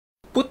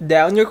Put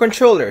down your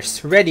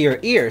controllers, ready your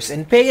ears,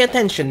 and pay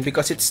attention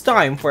because it's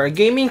time for a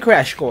gaming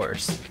crash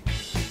course.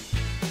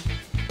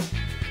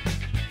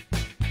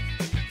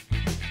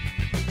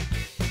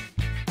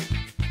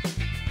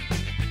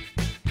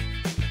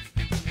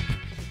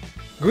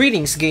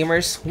 Greetings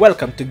gamers,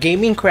 welcome to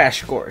Gaming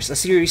Crash Course, a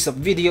series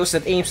of videos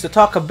that aims to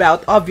talk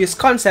about obvious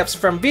concepts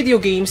from video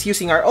games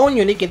using our own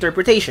unique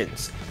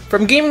interpretations.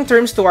 From gaming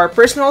terms to our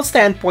personal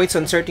standpoints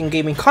on certain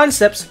gaming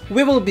concepts,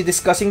 we will be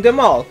discussing them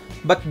all.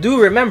 But do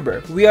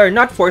remember, we are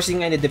not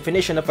forcing any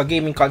definition of a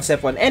gaming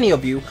concept on any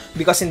of you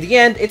because in the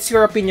end, it's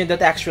your opinion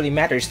that actually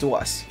matters to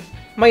us.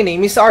 My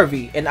name is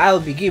Arvi and I'll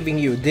be giving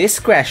you this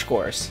crash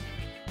course.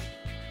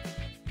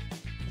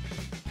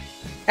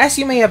 As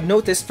you may have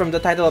noticed from the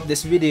title of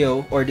this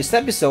video or this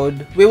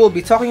episode, we will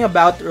be talking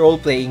about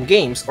role-playing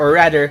games, or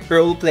rather,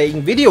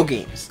 role-playing video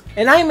games.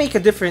 And I make a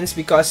difference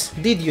because,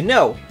 did you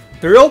know,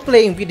 the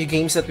role-playing video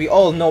games that we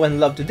all know and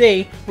love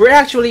today were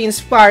actually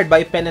inspired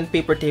by pen and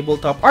paper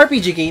tabletop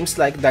RPG games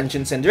like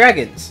Dungeons and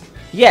Dragons.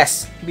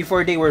 Yes,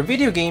 before they were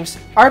video games,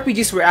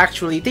 RPGs were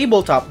actually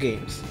tabletop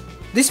games.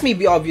 This may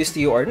be obvious to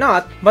you or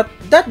not, but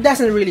that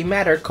doesn't really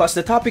matter cause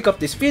the topic of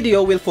this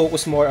video will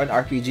focus more on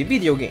RPG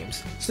video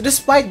games. So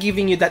despite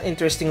giving you that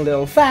interesting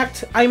little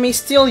fact, I may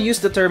still use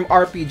the term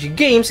RPG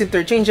games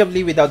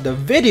interchangeably without the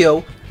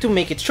video to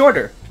make it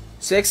shorter.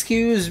 So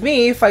excuse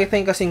me if I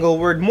think a single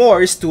word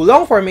more is too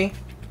long for me.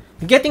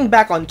 Getting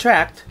back on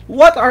track,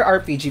 what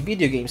are RPG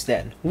video games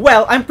then?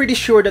 Well, I'm pretty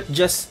sure that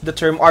just the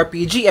term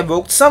RPG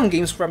evoked some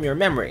games from your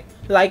memory,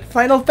 like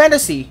Final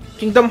Fantasy,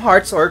 Kingdom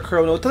Hearts, or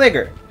Chrono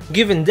Trigger.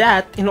 Given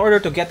that, in order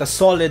to get a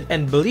solid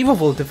and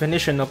believable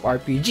definition of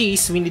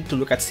RPGs, we need to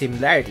look at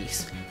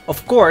similarities.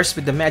 Of course,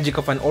 with the magic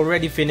of an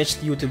already finished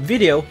YouTube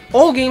video,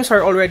 all games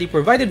are already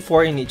provided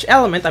for in each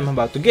element I'm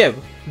about to give.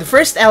 The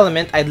first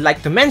element I'd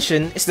like to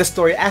mention is the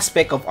story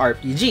aspect of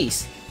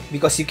RPGs,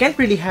 because you can't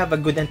really have a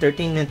good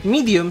entertainment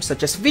medium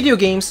such as video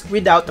games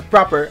without a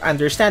proper,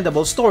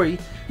 understandable story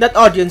that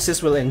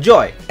audiences will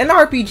enjoy. And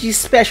RPGs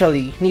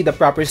especially need a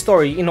proper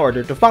story in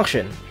order to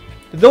function.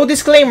 Though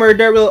disclaimer,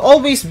 there will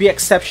always be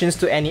exceptions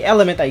to any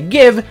element I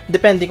give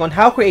depending on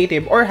how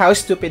creative or how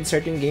stupid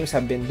certain games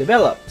have been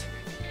developed.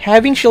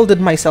 Having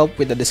shielded myself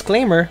with a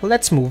disclaimer,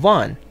 let's move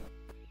on.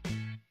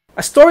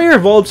 A story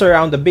revolves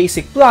around the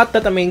basic plot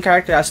that the main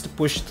character has to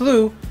push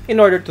through in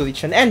order to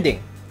reach an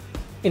ending.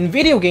 In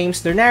video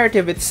games, the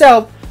narrative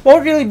itself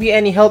won't really be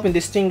any help in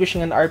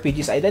distinguishing an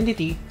RPG's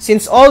identity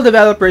since all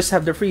developers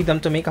have the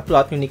freedom to make a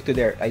plot unique to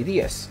their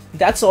ideas.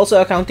 That's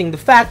also accounting the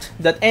fact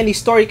that any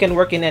story can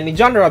work in any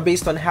genre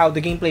based on how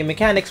the gameplay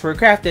mechanics were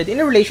crafted in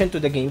relation to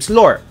the game's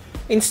lore.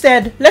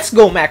 Instead, let's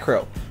go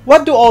macro.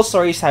 What do all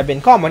stories have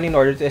in common in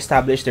order to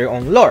establish their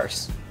own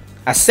lores?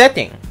 A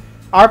setting.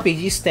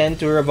 RPGs tend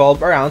to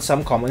revolve around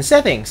some common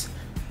settings.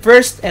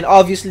 First, and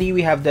obviously,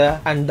 we have the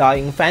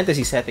undying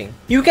fantasy setting.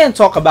 You can't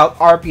talk about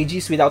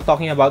RPGs without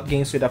talking about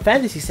games with a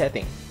fantasy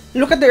setting.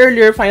 Look at the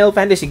earlier Final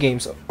Fantasy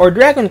games or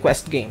Dragon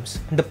Quest games,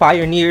 the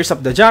pioneers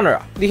of the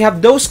genre. They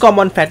have those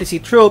common fantasy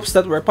tropes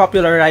that were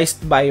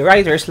popularized by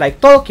writers like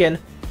Tolkien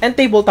and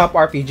tabletop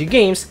RPG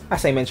games,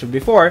 as I mentioned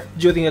before,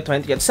 during the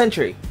 20th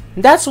century.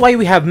 That's why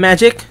we have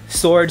magic,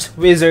 swords,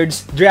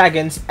 wizards,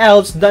 dragons,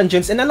 elves,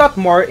 dungeons, and a lot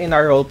more in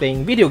our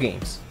role-playing video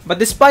games. But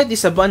despite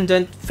these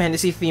abundant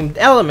fantasy-themed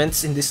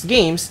elements in these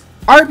games,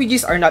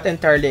 RPGs are not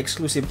entirely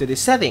exclusive to this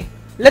setting.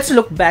 Let's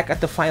look back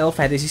at the Final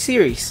Fantasy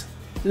series.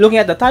 Looking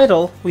at the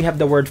title, we have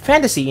the word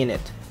fantasy in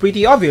it.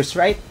 Pretty obvious,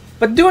 right?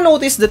 But do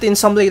notice that in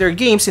some later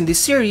games in this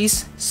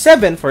series,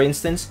 7 for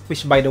instance,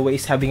 which by the way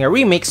is having a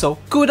remake, so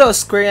kudos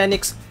Square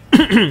Enix,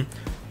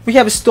 we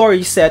have a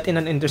story set in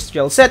an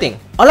industrial setting.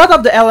 A lot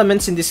of the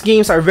elements in these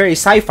games are very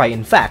sci-fi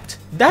in fact.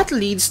 That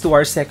leads to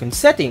our second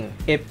setting,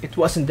 if it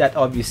wasn't that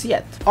obvious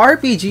yet.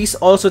 RPGs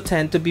also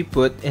tend to be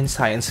put in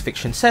science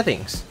fiction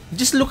settings.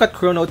 Just look at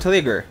Chrono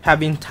Trigger,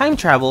 having time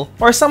travel,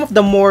 or some of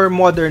the more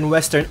modern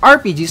Western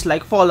RPGs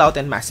like Fallout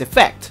and Mass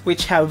Effect,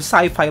 which have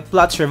sci-fi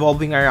plots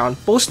revolving around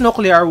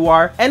post-nuclear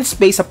war and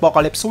space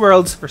apocalypse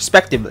worlds,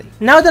 respectively.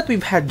 Now that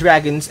we've had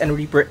dragons and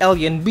Reaper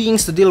alien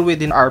beings to deal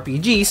with in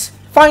RPGs,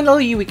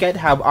 finally we can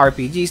have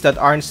RPGs that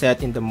aren't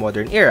set in the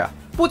modern era.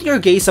 Put your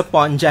gaze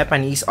upon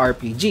Japanese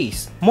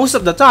RPGs. Most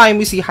of the time,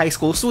 we see high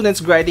school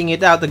students grinding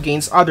it out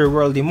against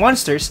otherworldly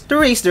monsters to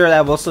raise their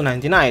levels to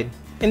 99.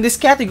 In this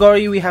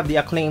category, we have the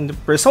acclaimed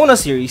Persona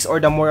series or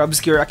the more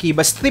obscure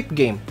Akiba Strip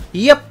game.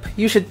 Yep,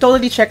 you should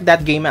totally check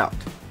that game out.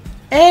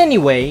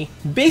 Anyway,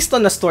 based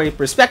on a story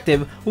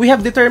perspective, we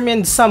have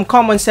determined some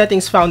common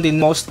settings found in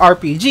most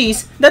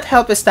RPGs that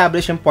help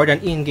establish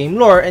important in-game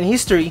lore and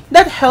history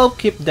that help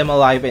keep them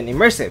alive and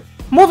immersive.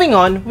 Moving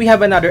on, we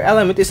have another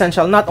element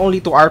essential not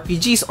only to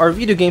RPGs or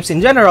video games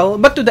in general,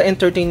 but to the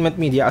entertainment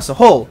media as a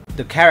whole,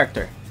 the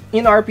character.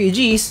 In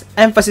RPGs,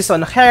 emphasis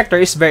on a character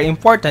is very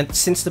important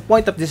since the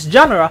point of this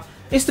genre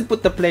is to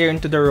put the player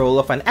into the role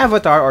of an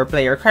avatar or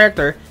player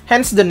character,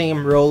 hence the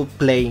name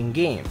role-playing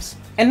games.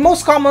 And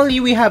most commonly,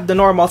 we have the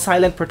normal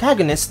silent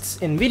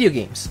protagonists in video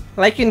games.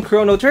 Like in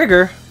Chrono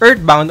Trigger,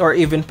 Earthbound, or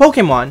even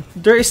Pokemon,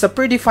 there is a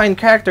predefined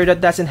character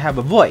that doesn't have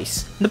a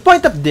voice. The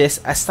point of this,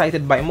 as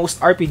cited by most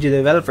RPG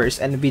developers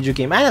and video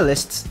game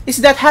analysts, is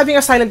that having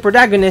a silent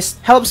protagonist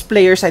helps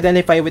players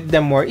identify with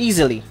them more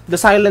easily. The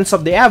silence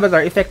of the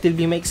avatar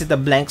effectively makes it a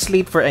blank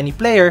slate for any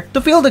player to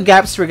fill the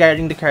gaps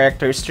regarding the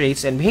character's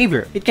traits and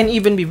behavior. It can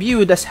even be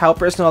viewed as how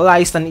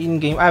personalized an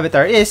in-game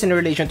avatar is in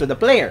relation to the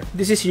player.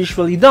 This is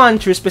usually done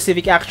through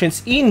specific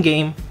actions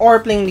in-game or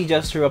plainly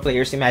just through a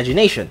player's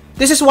imagination.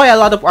 This is why a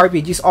lot of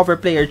RPGs offer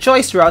player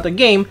choice throughout the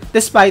game,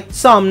 despite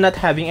some not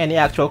having any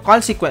actual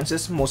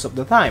consequences most of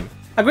the time.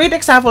 A great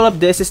example of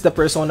this is the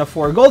Persona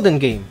 4 Golden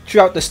game.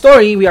 Throughout the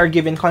story, we are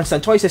given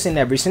constant choices in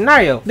every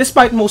scenario,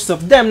 despite most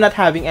of them not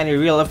having any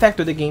real effect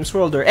to the game's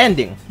world or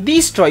ending.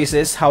 These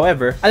choices,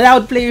 however,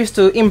 allowed players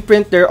to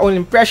imprint their own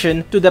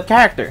impression to the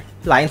character.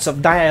 Lines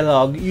of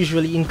dialogue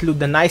usually include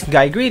the nice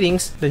guy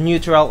greetings, the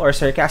neutral or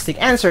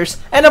sarcastic answers,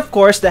 and of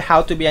course the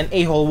how to be an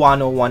a-hole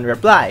 101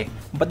 reply.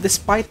 But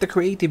despite the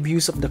creative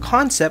use of the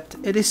concept,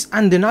 it is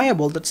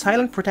undeniable that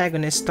silent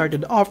protagonists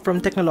started off from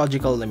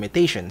technological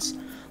limitations.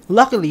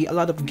 Luckily, a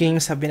lot of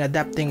games have been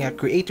adapting a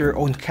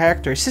creator-owned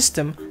character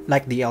system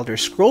like the Elder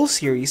Scrolls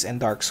series and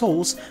Dark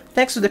Souls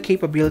thanks to the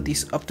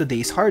capabilities of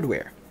today's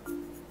hardware.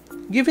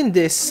 Given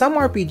this, some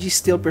RPGs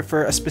still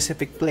prefer a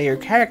specific player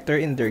character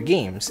in their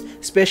games,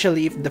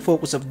 especially if the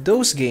focus of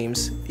those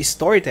games is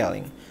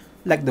storytelling,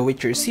 like the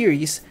Witcher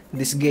series,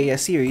 Disgaea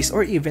series,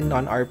 or even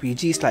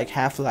non-RPGs like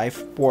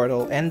Half-Life,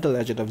 Portal, and The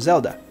Legend of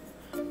Zelda.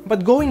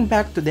 But going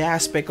back to the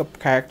aspect of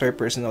character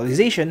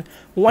personalization,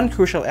 one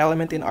crucial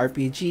element in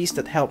RPGs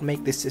that help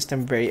make this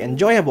system very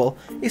enjoyable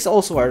is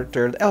also our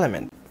third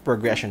element,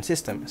 progression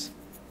systems.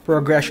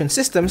 Progression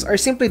systems are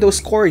simply those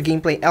core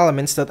gameplay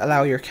elements that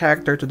allow your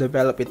character to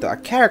develop into a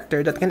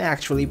character that can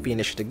actually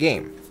finish the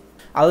game.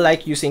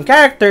 Unlike using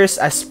characters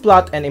as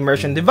plot and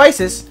immersion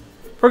devices,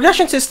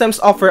 progression systems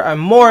offer a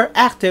more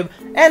active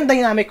and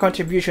dynamic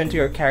contribution to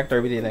your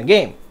character within a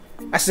game.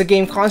 As the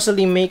game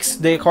constantly makes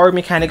the core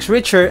mechanics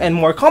richer and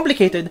more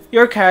complicated,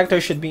 your character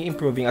should be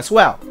improving as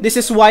well. This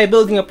is why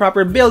building a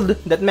proper build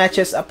that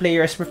matches a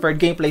player's preferred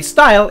gameplay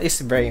style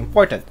is very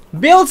important.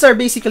 Builds are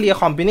basically a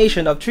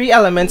combination of three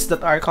elements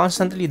that are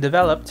constantly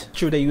developed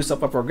through the use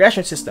of a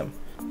progression system.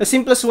 The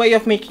simplest way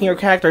of making your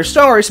character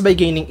stronger is by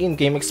gaining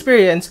in-game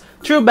experience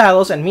through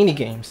battles and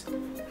minigames.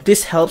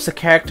 This helps the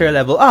character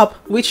level up,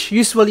 which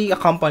usually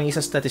accompanies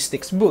a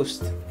statistics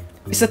boost.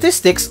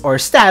 Statistics, or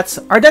stats,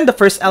 are then the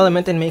first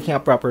element in making a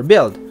proper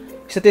build.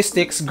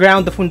 Statistics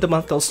ground the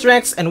fundamental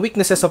strengths and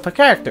weaknesses of a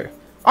character.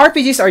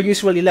 RPGs are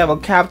usually level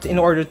capped in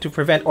order to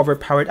prevent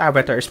overpowered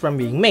avatars from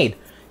being made,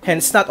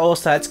 hence not all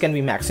stats can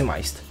be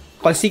maximized.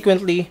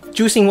 Consequently,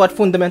 choosing what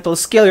fundamental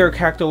skill your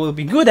character will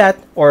be good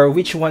at, or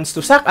which ones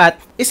to suck at,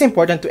 is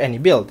important to any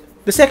build.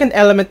 The second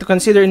element to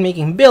consider in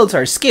making builds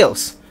are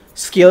skills.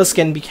 Skills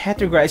can be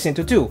categorized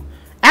into two.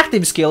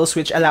 Active skills,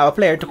 which allow a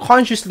player to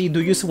consciously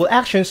do useful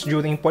actions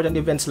during important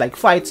events like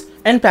fights,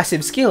 and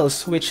passive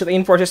skills, which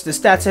reinforces the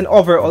stats and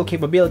overall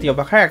capability of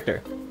a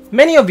character.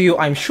 Many of you,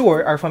 I'm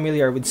sure, are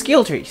familiar with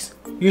skill trees.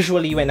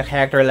 Usually when a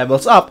character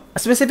levels up, a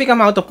specific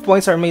amount of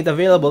points are made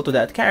available to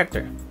that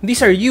character.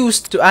 These are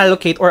used to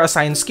allocate or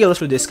assign skills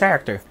to this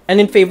character. And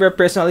in favor of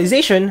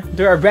personalization,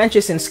 there are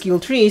branches in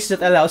skill trees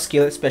that allow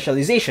skill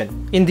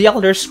specialization. In the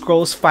Elder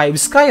Scrolls V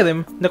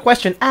Skyrim, the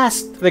question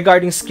asked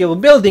regarding skill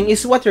building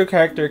is what your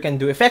character can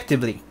do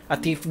effectively. A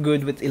thief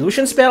good with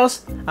illusion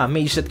spells, a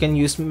mage that can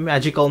use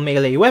magical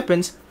melee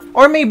weapons,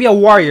 or maybe a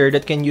warrior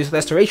that can use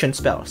restoration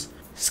spells.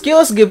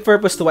 Skills give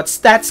purpose to what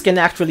stats can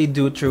actually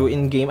do through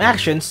in-game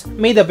actions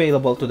made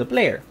available to the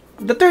player.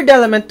 The third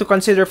element to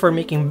consider for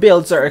making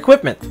builds are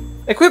equipment.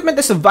 Equipment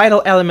is a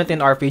vital element in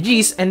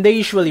RPGs, and they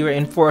usually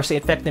reinforce the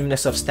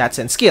effectiveness of stats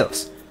and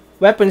skills.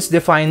 Weapons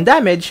define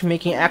damage,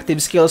 making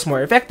active skills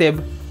more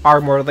effective,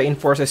 armor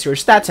reinforces your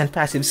stats and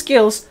passive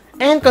skills,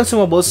 and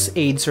consumables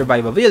aid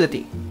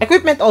survivability.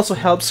 Equipment also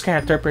helps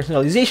character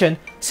personalization,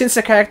 since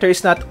the character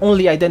is not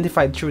only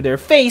identified through their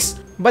face,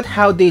 but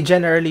how they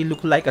generally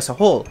look like as a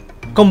whole.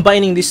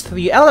 Combining these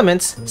three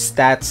elements,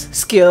 stats,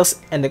 skills,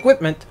 and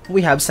equipment,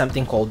 we have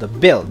something called a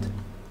build.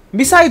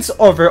 Besides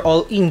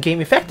overall in-game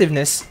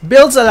effectiveness,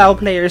 builds allow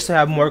players to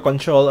have more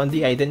control on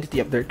the identity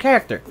of their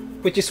character,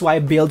 which is why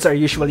builds are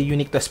usually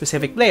unique to a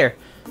specific player.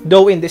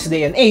 Though in this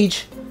day and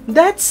age,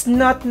 that's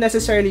not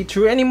necessarily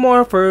true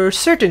anymore for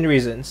certain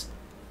reasons.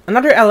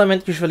 Another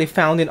element usually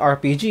found in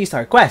RPGs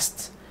are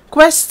quests.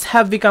 Quests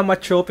have become a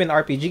trope in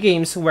RPG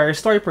games where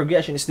story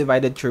progression is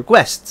divided through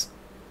quests.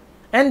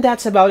 And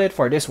that's about it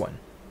for this one.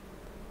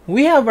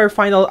 We have our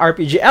final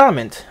RPG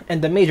element,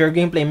 and the major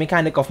gameplay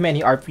mechanic of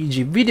many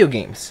RPG video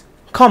games,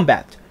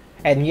 combat.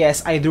 And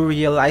yes, I do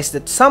realize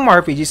that some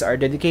RPGs are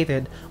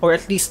dedicated, or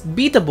at least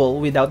beatable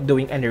without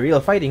doing any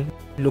real fighting.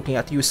 Looking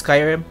at you,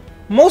 Skyrim.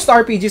 Most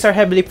RPGs are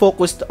heavily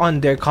focused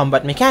on their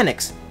combat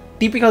mechanics.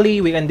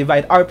 Typically, we can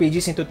divide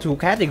RPGs into two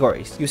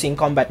categories, using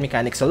combat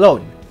mechanics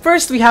alone.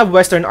 First, we have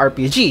Western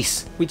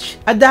RPGs, which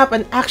adapt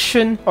an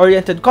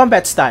action-oriented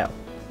combat style.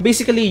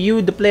 Basically,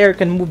 you, the player,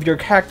 can move your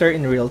character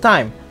in real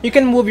time. You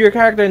can move your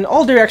character in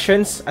all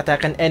directions,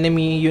 attack an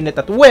enemy unit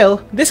at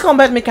will. This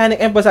combat mechanic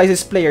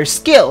emphasizes player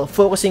skill,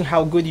 focusing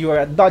how good you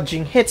are at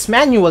dodging hits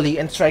manually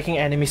and striking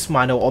enemies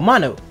mano a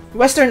mano.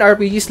 Western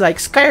RPGs like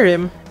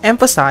Skyrim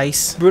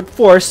emphasize brute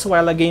force,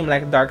 while a game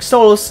like Dark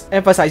Souls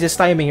emphasizes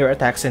timing your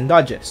attacks and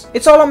dodges.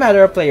 It's all a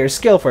matter of player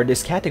skill for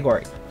this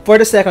category. For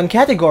the second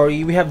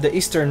category, we have the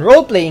Eastern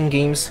role-playing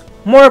games,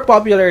 more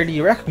popularly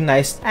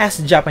recognized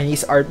as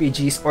Japanese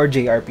RPGs or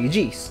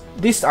JRPGs.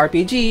 This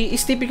RPG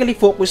is typically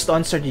focused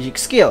on strategic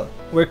skill,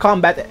 where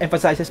combat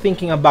emphasizes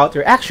thinking about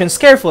your actions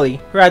carefully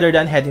rather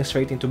than heading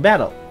straight into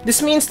battle.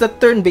 This means that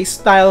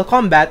turn-based style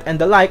combat and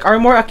the like are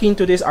more akin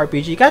to this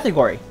RPG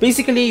category.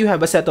 Basically, you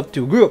have a set of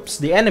two groups,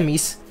 the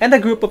enemies, and a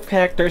group of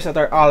characters that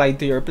are allied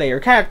to your player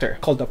character,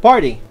 called a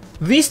party.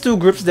 These two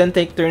groups then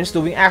take turns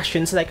doing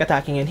actions like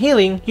attacking and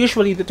healing,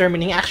 usually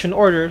determining action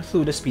order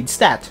through the speed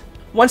stat.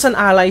 Once an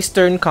ally's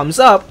turn comes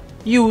up,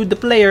 you, the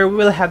player,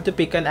 will have to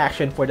pick an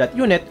action for that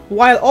unit,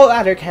 while all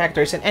other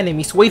characters and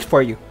enemies wait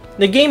for you.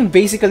 The game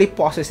basically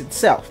pauses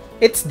itself.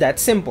 It's that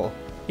simple.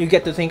 You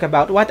get to think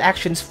about what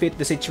actions fit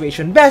the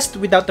situation best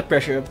without the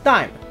pressure of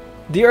time.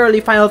 The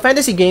early Final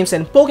Fantasy games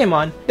and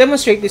Pokemon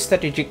demonstrate this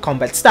strategic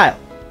combat style.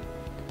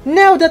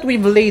 Now that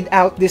we've laid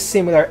out these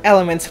similar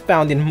elements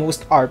found in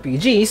most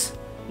RPGs,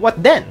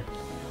 what then?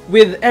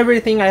 With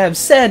everything I have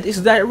said,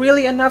 is that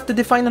really enough to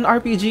define an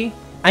RPG?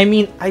 I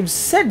mean, I've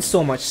said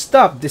so much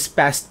stuff this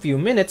past few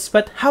minutes,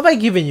 but have I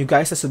given you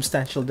guys a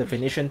substantial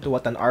definition to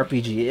what an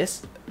RPG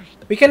is?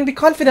 We can be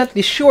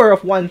confidently sure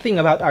of one thing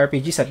about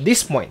RPGs at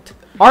this point.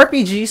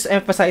 RPGs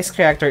emphasize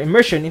character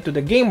immersion into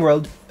the game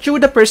world through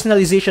the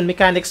personalization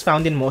mechanics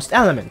found in most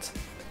elements.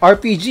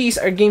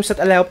 RPGs are games that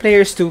allow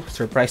players to,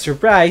 surprise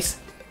surprise,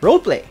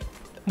 roleplay.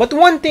 But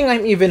one thing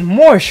I'm even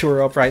more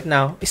sure of right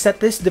now is that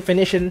this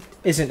definition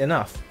isn't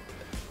enough.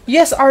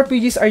 Yes,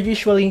 RPGs are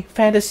usually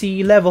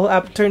fantasy,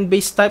 level-up,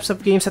 turn-based types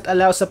of games that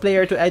allows a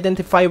player to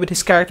identify with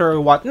his character or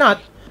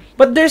whatnot,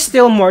 but there's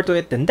still more to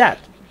it than that.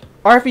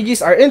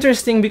 RPGs are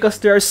interesting because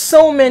there are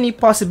so many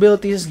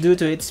possibilities due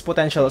to its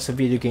potential as a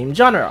video game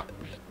genre.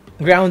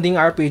 Grounding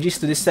RPGs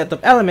to this set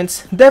of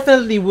elements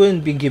definitely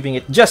wouldn't be giving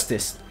it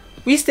justice.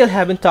 We still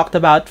haven't talked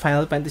about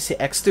Final Fantasy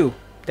X2,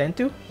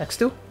 X2?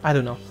 X2? I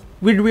don't know.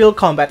 With real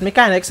combat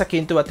mechanics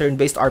akin to a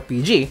turn-based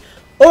RPG,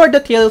 or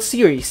the Tales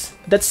series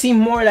that seem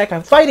more like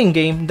a fighting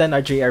game than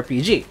a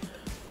JRPG,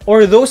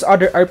 or those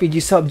other RPG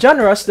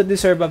subgenres that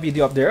deserve a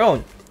video of their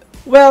own.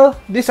 Well,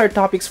 these are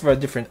topics for a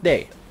different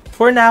day.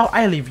 For now,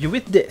 I leave you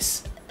with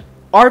this.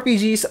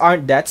 RPGs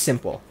aren't that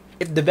simple.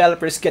 If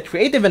developers get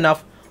creative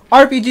enough,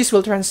 RPGs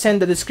will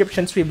transcend the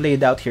descriptions we've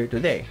laid out here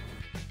today.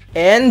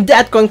 And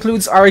that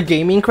concludes our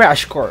gaming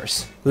crash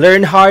course.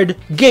 Learn hard,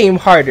 game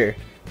harder.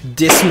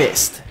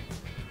 Dismissed.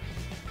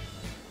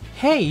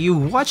 Hey, you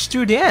watched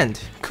through the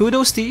end.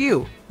 Kudos to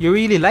you. You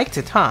really liked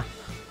it, huh?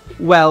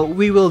 Well,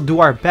 we will do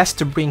our best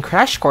to bring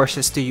crash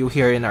courses to you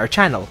here in our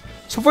channel.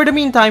 So for the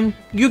meantime,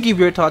 you give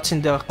your thoughts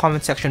in the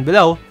comment section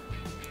below.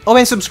 Oh,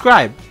 and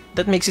subscribe.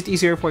 That makes it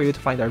easier for you to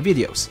find our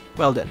videos.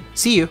 Well then,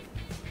 see you.